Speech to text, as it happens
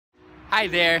Hi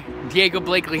there, Diego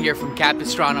Blakely here from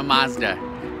Capistrano Mazda.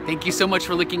 Thank you so much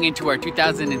for looking into our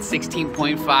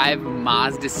 2016.5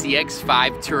 Mazda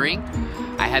CX-5 Touring.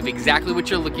 I have exactly what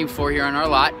you're looking for here on our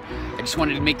lot. I just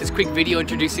wanted to make this quick video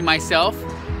introducing myself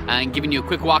and giving you a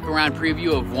quick walk around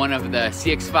preview of one of the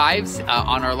CX-5s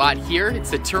on our lot here.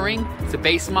 It's the Touring, it's a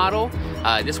base model.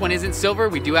 This one isn't silver,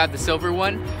 we do have the silver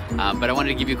one, but I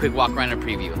wanted to give you a quick walk around and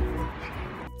preview.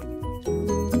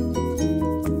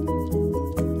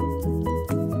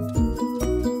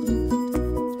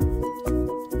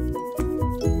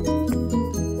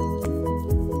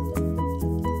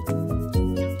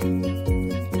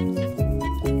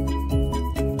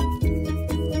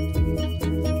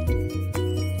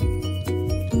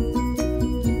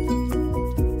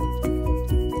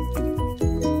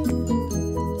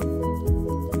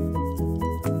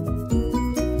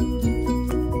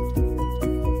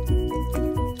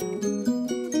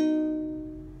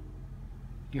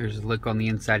 Here's a look on the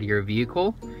inside of your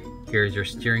vehicle. Here's your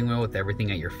steering wheel with everything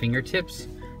at your fingertips.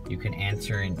 You can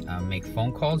answer and make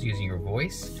phone calls using your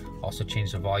voice. Also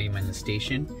change the volume in the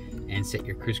station and set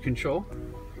your cruise control.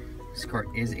 This car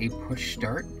is a push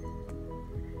start.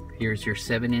 Here's your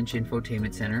 7-inch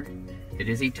infotainment center. It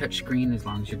is a touchscreen as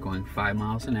long as you're going 5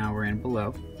 miles an hour and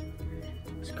below.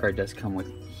 This car does come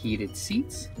with heated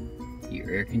seats,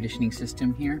 your air conditioning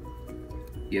system here.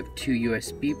 You have 2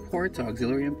 USB ports,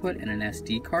 auxiliary input, and an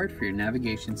SD card for your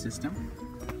navigation system.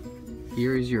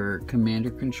 Here is your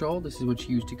commander control. This is what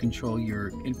you use to control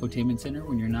your infotainment center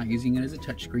when you're not using it as a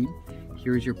touchscreen.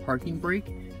 Here is your parking brake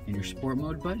and your sport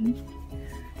mode button.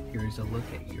 Here is a look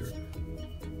at your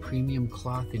premium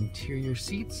cloth interior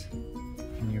seats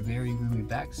and your very roomy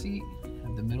back seat.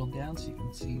 Have the middle down so you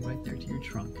can see right there to your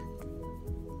trunk.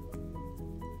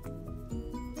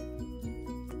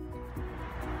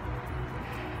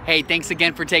 Hey, thanks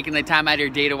again for taking the time out of your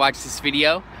day to watch this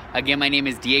video. Again, my name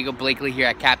is Diego Blakely here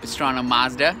at Capistrano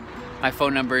Mazda. My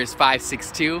phone number is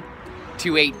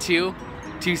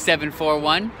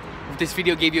 562-282-2741. If this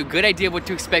video gave you a good idea of what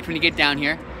to expect when you get down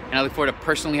here, and I look forward to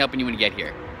personally helping you when you get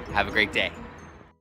here. Have a great day.